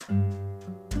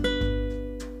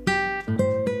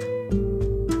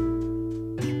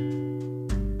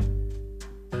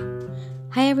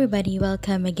everybody,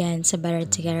 welcome again sa Better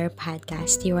Together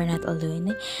podcast. You are not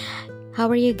alone.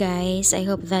 How are you guys? I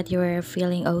hope that you are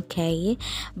feeling okay.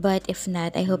 But if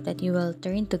not, I hope that you will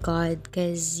turn to God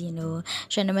because,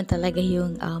 siya naman talaga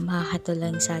yung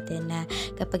makakatulong sa atin na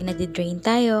kapag nag-drain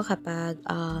tayo, kapag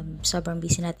sobrang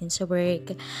busy natin sa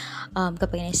work,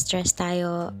 kapag na-stress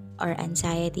tayo or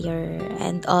anxiety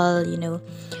and all,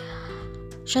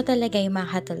 siya talaga yung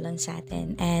makakatulong sa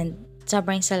atin. And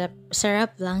sobrang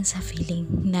sarap lang sa feeling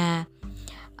na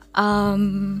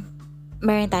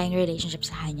meron tayong relationship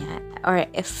sa kanya. Or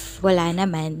if wala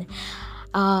naman,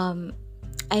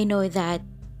 I know that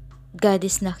God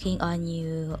is knocking on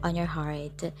you, on your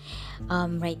heart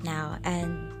right now.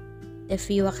 And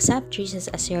if you accept Jesus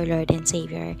as your Lord and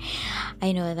Savior,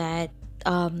 I know that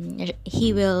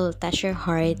He will touch your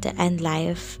heart and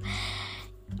life.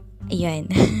 Yun.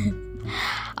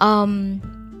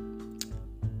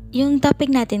 Yung topic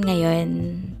natin ngayon,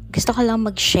 gusto ko lang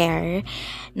mag-share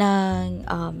ng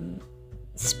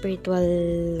spiritual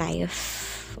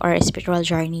life or spiritual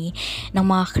journey ng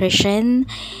mga Christian.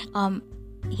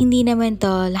 Hindi naman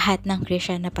to lahat ng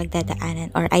Christian na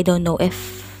pagdadaanan, or I don't know if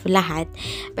lahat,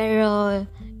 pero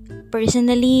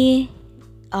personally,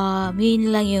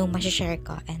 yun lang yung masashare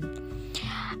ko. And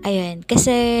ayun,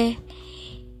 kasi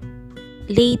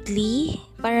lately,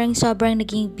 parang sobrang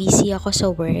naging busy ako sa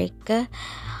work.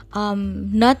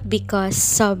 Not because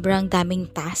sobrang daming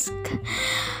task,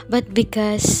 but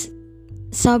because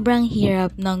sobrang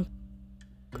hirap ng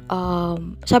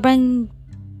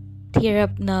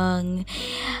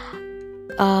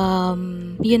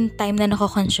yung time na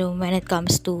nako-consume when it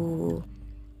comes to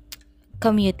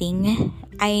commuting.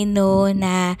 I know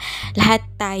na lahat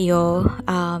tayo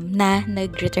na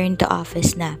nag-return to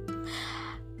office na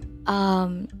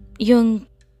yung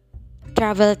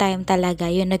travel time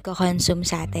talaga yung nagko-consume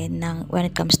sa atin when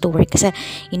it comes to work, kasi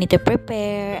you need to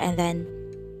prepare, and then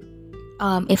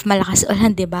if malakas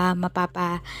ulan, 'di ba,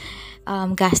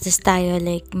 gastos tayo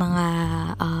like mga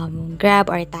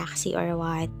Grab or taxi or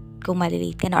what kung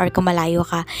malilate ka na or kung malayo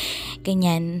ka,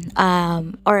 ganyan,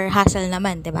 or hassle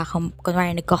naman, 'di ba, kung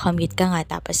kunwari nagko-commute ka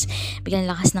nga tapos biglang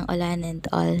lakas ng ulan and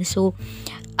all. So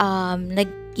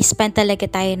nag-spend talaga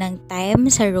tayo ng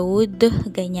time sa road,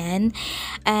 ganyan.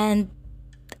 And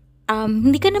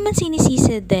hindi ka naman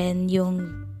sinisisi din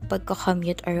yung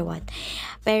pagko-commute or what.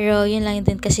 Pero yun lang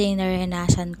din kasi yung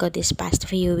naranasan ko this past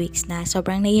few weeks na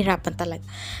sobrang nahihirapan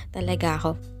talaga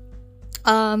ako.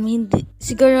 Hindi,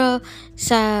 siguro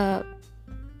sa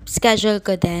schedule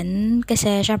ko din,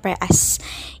 kasi syempre as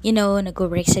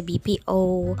nag-work sa BPO,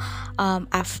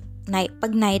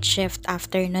 pag night shift,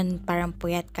 afternoon parang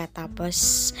puyat ka,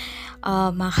 tapos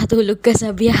makatulog ka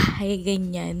sa biyahe,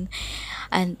 ganyan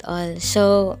and all.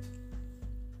 So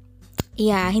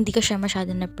yeah, hindi ko siya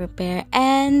masyado na-prepare.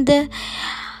 And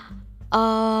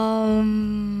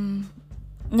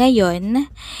ngayon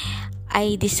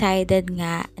I decided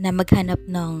nga na maghanap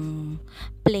ng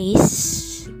place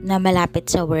na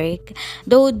malapit sa work.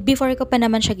 Though before ko pa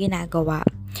naman siya ginagawa,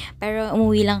 pero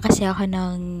umuwi lang kasi ako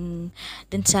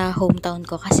dun sa hometown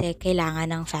ko kasi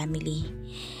kailangan ng family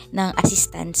ng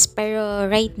assistance. Pero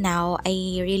right now,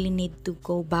 I really need to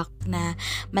go back na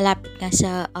malapit nga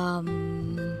sa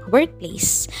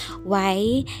workplace.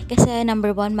 Why? Kasi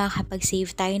number one,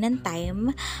 makakapag-save tayo ng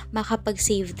time,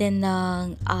 makakapag-save din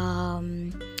ng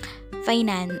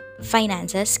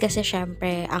finances, kasi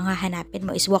syempre ang hahanapin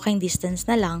mo is walking distance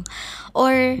na lang,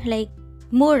 or like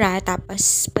mura,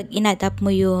 tapos pag in-adapt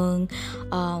mo yung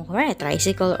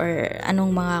tricycle or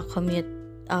anong mga commute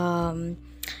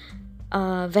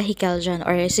vehicle dyan,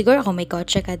 or siguro kung may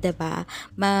kotse ka, diba,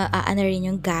 maaano rin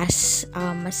yung gas,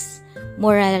 mas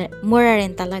mura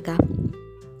rin talaga.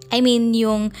 I mean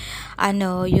yung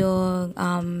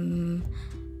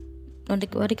what do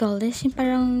you call this, yung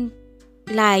parang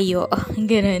layo,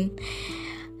 ganun.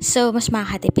 So mas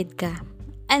makakatipid ka.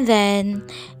 And then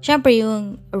syempre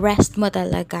yung rest mo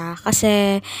talaga,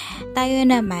 kasi tayo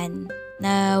naman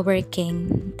na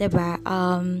working, diba,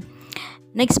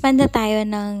 nag-spend na tayo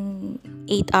ng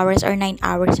 8 hours or 9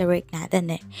 hours sa work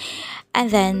natin eh. And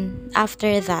then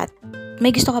after that,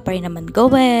 may gusto ka pa rin naman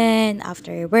gawin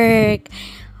after work,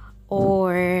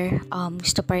 or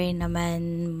gusto pa rin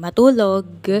naman matulog,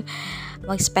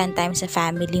 mag-spend time sa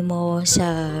family mo,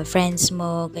 sa friends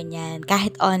mo, ganyan,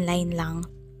 kahit online lang.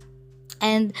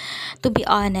 And to be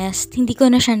honest, hindi ko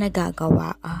na siya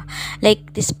nagagawa.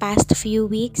 Like this past few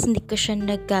weeks, hindi ko siya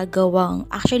nagagawang.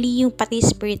 Actually, yung pati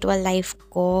spiritual life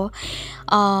ko,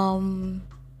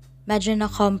 medyo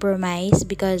na-compromise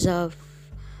because of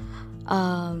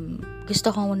gusto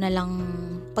ko na lang,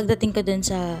 pagdating ko dun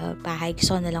sa bahay,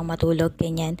 gusto ko na lang matulog,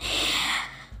 ganyan.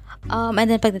 And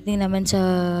then pagdating naman sa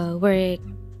work,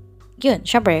 yun,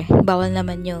 syempre, bawal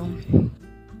naman yung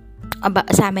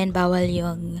sa amin bawal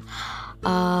yung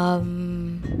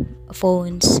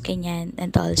phones, ganyan,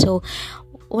 and all. So,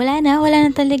 wala na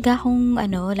talaga akong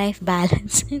life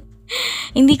balance.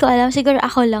 Hindi ko alam, siguro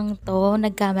ako lang to,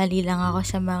 nagkamali lang ako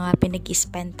sa mga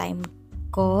pinag-spend time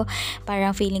ko.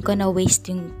 Parang feeling ko na waste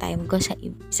yung time ko sa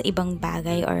ibang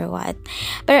bagay or what.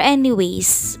 Pero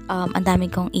anyways, ang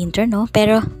dami kong intro, no?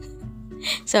 Pero,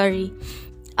 sorry.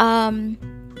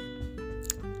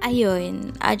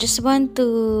 Ayun, I just want to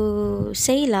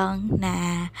say lang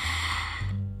na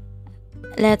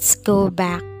let's go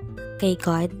back kay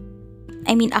God.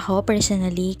 I mean, ako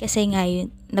personally, kasi nga yun,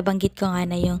 nabanggit ko nga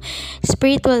na yung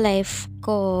spiritual life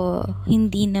ko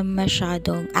hindi na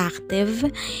masyadong active.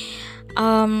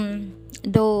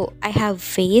 Though I have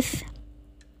faith,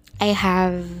 I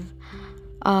have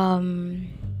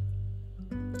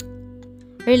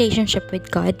relationship with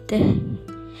God.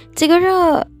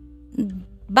 Siguro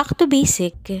back to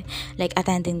basic, like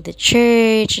attending the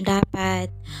church,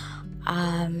 dapat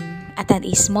attend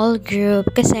a small group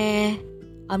kasi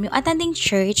yung attending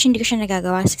church, hindi ko siya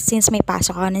nagagawa since may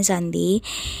pasok ako ng Sunday.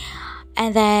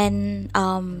 And then,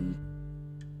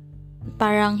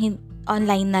 parang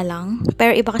online na lang.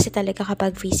 Pero iba kasi talaga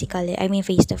kapag physical, I mean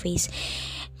face-to-face.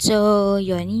 So,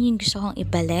 yun yung gusto kong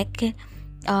ibalik.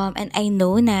 And I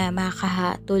know na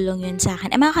makakatulong yun sa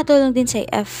akin. Makakatulong din sa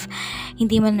if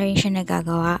hindi mo na rin siya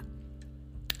nagagawa.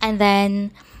 And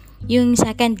then, yung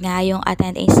second nga, yung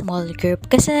attend a small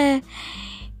group. Kasi,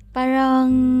 parang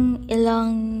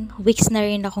ilang weeks na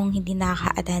rin akong hindi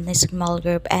nakaka-attend ng small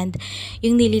group, and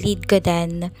yung nililid ko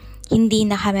din, hindi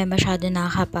na kami masyado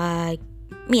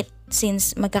nakakapag-meet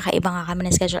since magkakaiba nga kami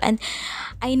ng schedule. And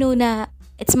I know na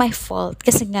it's my fault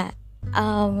kasi nga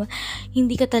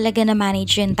hindi ko talaga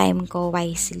na-manage yung time ko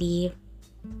wisely.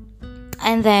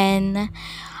 And then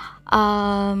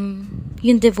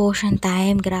yung devotion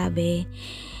time, grabe.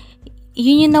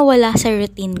 Yun yung nawala sa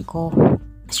routine ko.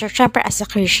 So, syempre as a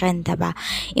Christian, diba?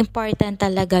 Important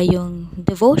talaga yung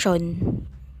devotion.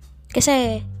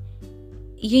 Kasi,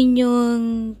 yun yung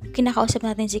kinakausap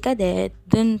natin si God eh.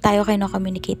 Doon tayo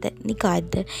communicate ni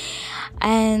God.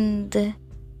 And,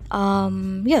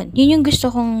 yun yung gusto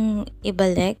kong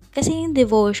ibalik. Kasi yung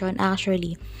devotion,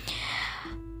 actually,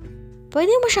 pwede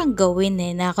mo siyang gawin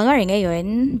na kunwari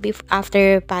ngayon,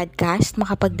 after podcast,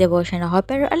 makapag-devotion ako.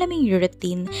 Pero alam mo yung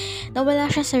routine,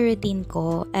 nawala siya sa routine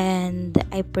ko. And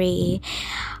I pray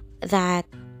that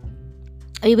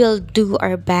we will do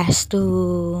our best to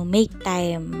make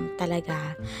time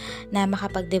talaga na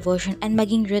makapag-devotion and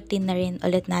maging routine na rin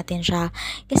ulit natin siya.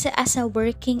 Kasi as a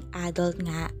working adult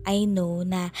nga, I know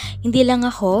na hindi lang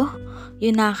ako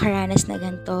yung nakakaranas na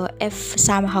ganito. If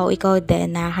somehow ikaw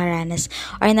din nakakaranas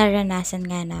or naranasan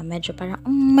nga na medyo parang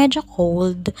medyo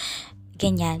cold,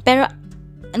 ganyan. Pero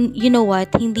you know what,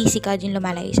 hindi si God yung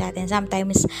lumalayo sa atin.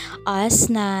 Sometimes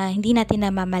us na hindi natin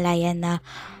namamalayan na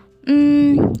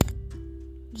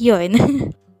yun.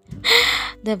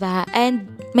 Diba? And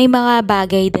may mga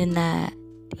bagay din na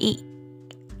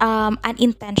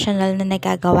unintentional na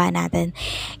nagagawa natin.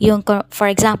 Yung, for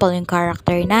example, yung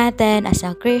character natin as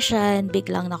a Christian,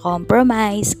 biglang na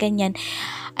compromise, ganyan.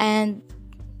 And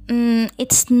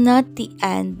it's not the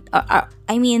end.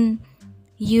 I mean,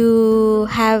 you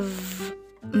have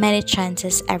many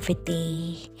chances every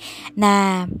day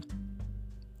na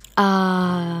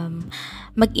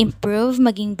mag-improve,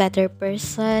 maging better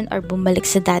person, or bumalik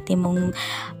sa dati mong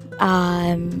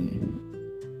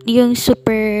yung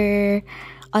super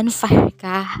on fire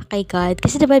ka kay God.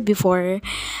 Kasi diba before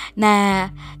na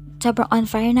sobrang on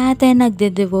fire natin,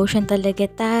 nagde-devotion talaga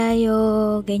tayo,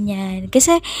 ganyan.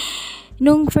 Kasi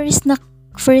nung first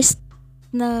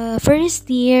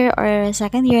year or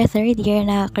second year, third year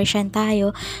na Christian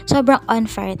tayo, sobrang on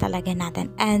fire talaga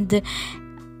natin. And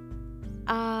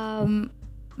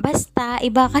basta,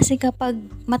 iba kasi kapag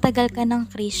matagal ka ng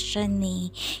Christian eh.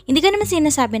 Hindi ko naman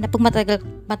sinasabi na pag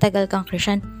matagal kang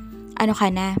Christian, ano ka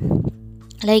na,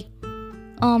 like,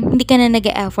 hindi ka na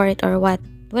nag-e-effort or what.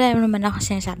 Wala naman ako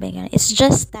sinasabi ganun. It's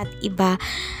just that iba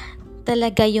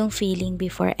talaga yung feeling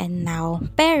before and now.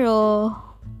 Pero,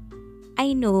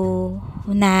 I know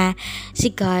na si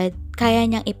God, kaya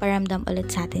niyang iparamdam ulit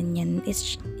sa atin yan.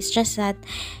 It's just that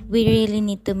we really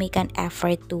need to make an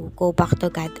effort to go back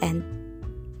to God and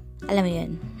alam mo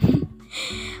yun.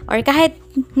 Or kahit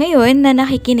ngayon na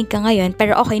nakikinig ka ngayon,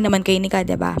 pero okay naman kayo ni God,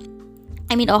 diba?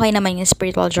 I mean, okay naman yung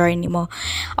spiritual journey mo.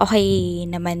 Okay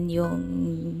naman yung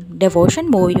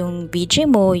devotion mo, yung VG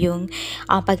mo, yung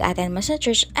pag-attend mo sa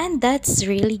church. And that's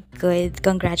really good.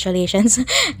 Congratulations.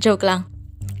 Joke lang.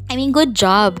 I mean, good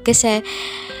job. Kasi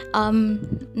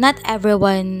not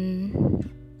everyone,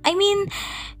 I mean,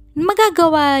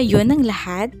 magagawa yun ng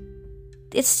lahat.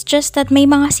 It's just that may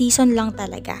mga season lang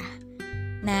talaga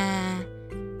na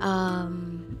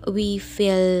we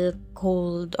feel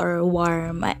cold or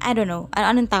warm. I don't know.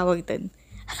 Anong tawag dun?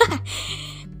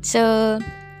 So,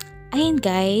 ayun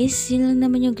guys, yun lang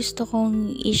naman yung gusto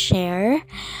kong i-share.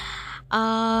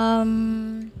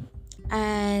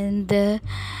 And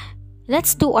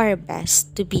let's do our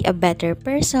best to be a better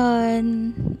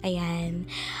person. Ayan.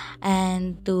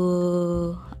 And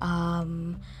to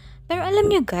pero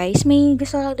alam nyo guys, may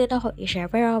gusto lang din ako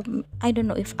i-share, pero I don't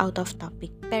know if out of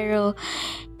topic, pero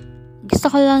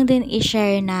gusto ko lang din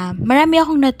i-share na marami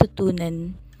akong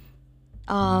natutunan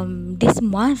this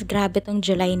month. Grabe tong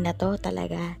July na to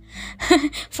talaga.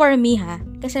 For me ha,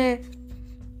 kasi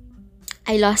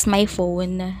I lost my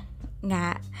phone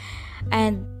nga,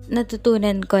 and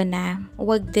natutunan ko na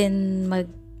wag din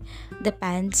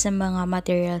mag-depend sa mga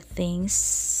material things,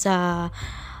 sa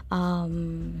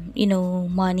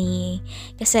money,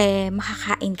 kasi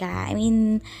makakain ka. I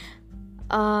mean,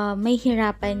 may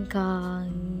hirapan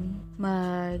kang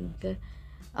what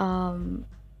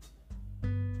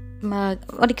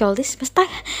do you call this? Basta,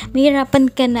 may hirapan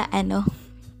ka na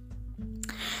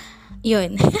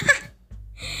yun.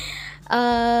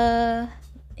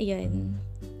 Yun.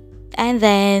 And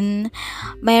then,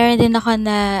 mayroon din ako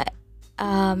na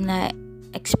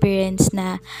experience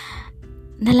na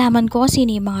nalaman ko kung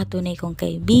sino yung mga tunay kong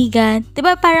kaibigan.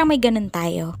 Diba parang may ganun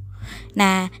tayo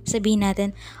na sabihin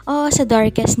natin, sa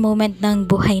darkest moment ng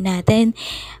buhay natin,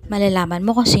 malalaman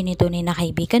mo kung sino yung tunay na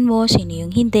kaibigan mo, sino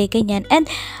yung hindi, ganyan. And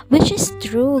which is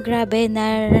true, grabe,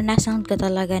 naranasan ko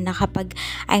talaga na kapag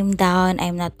I'm down,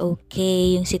 I'm not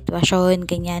okay, yung sitwasyon,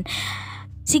 ganyan,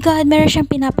 si God, meron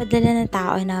siyang pinapadala na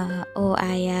tao na,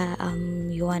 Aya,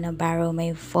 you wanna borrow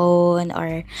my phone,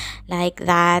 or like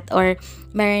that. Or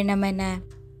meron naman na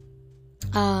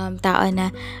tao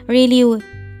na really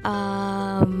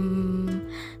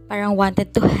parang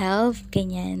wanted to help,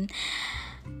 ganyan.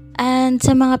 And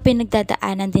sa mga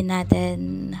pinagdadaanan din natin,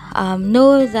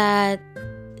 know that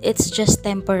it's just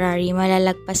temporary.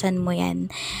 Malalagpasan mo yan.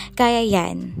 Kaya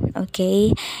yan.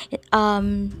 Okay?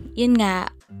 Yun nga,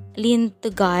 lean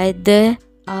to God,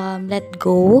 let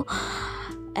go,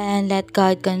 and let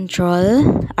God control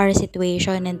our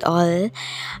situation and all.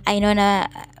 I know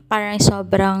na parang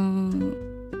sobrang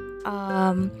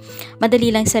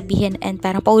madali lang sabihin, and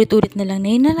parang paulit-ulit na lang,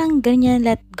 yun na lang, ganyan,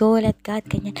 let go, let God,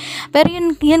 ganyan. Pero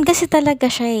yun kasi talaga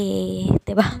siya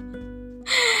diba?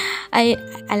 Ay,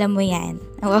 alam mo yan.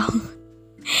 Wow.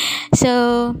 So,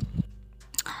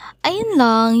 ayun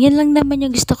lang. Yun lang naman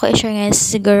yung gusto ko i-share ngayon.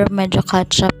 Siguro medyo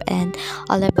catch up and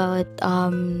all about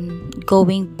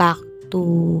going back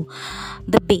to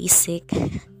the basic.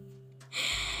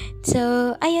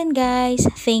 So, ayun guys.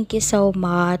 Thank you so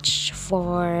much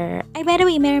for... Ay, by the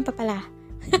way, meron pa pala.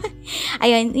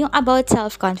 Ayun, yung about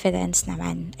self-confidence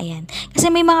naman. Ayan.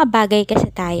 Kasi may mga bagay kasi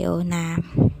tayo na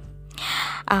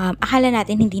akala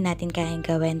natin hindi natin kayang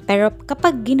gawin. Pero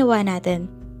kapag ginawa natin,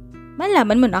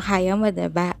 malaman mo na kaya mo,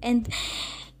 diba? And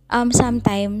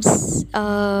sometimes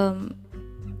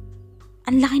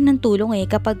ang laki ng tulong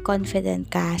kapag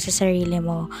confident ka sa sarili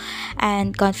mo,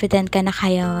 and confident ka na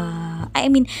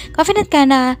confident ka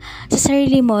na sa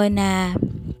sarili mo na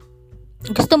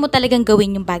gusto mo talagang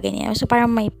gawin yung bagay niya. So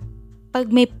parang pag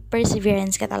may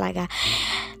perseverance ka talaga,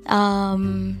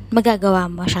 magagawa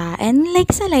mo siya. And like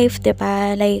sa life,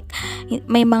 diba? Like,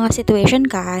 may mga situation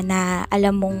ka na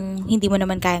alam mong hindi mo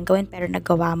naman kayang gawin pero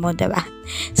nagawa mo, diba?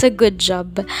 So, good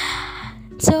job.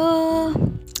 So,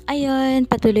 ayun,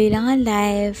 patuloy lang ang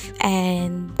life,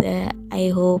 and I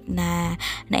hope na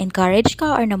na-encourage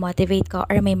ka or na-motivate ka,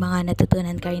 or may mga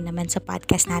natutunan ka rin naman sa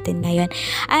podcast natin ngayon.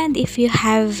 And if you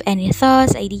have any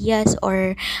thoughts, ideas,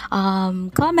 or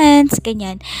comments,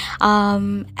 ganyan,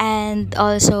 and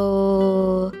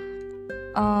also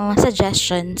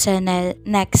suggestions sa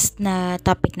next na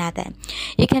topic natin,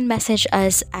 you can message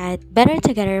us at Better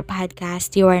Together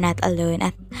Podcast, You Are Not Alone,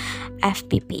 at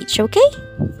FB page, okay?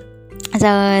 So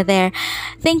there,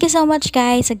 thank you so much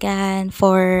guys again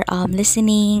for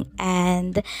listening,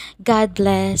 and God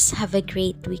bless. Have a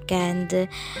great weekend.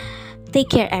 Take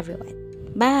care everyone.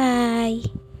 Bye.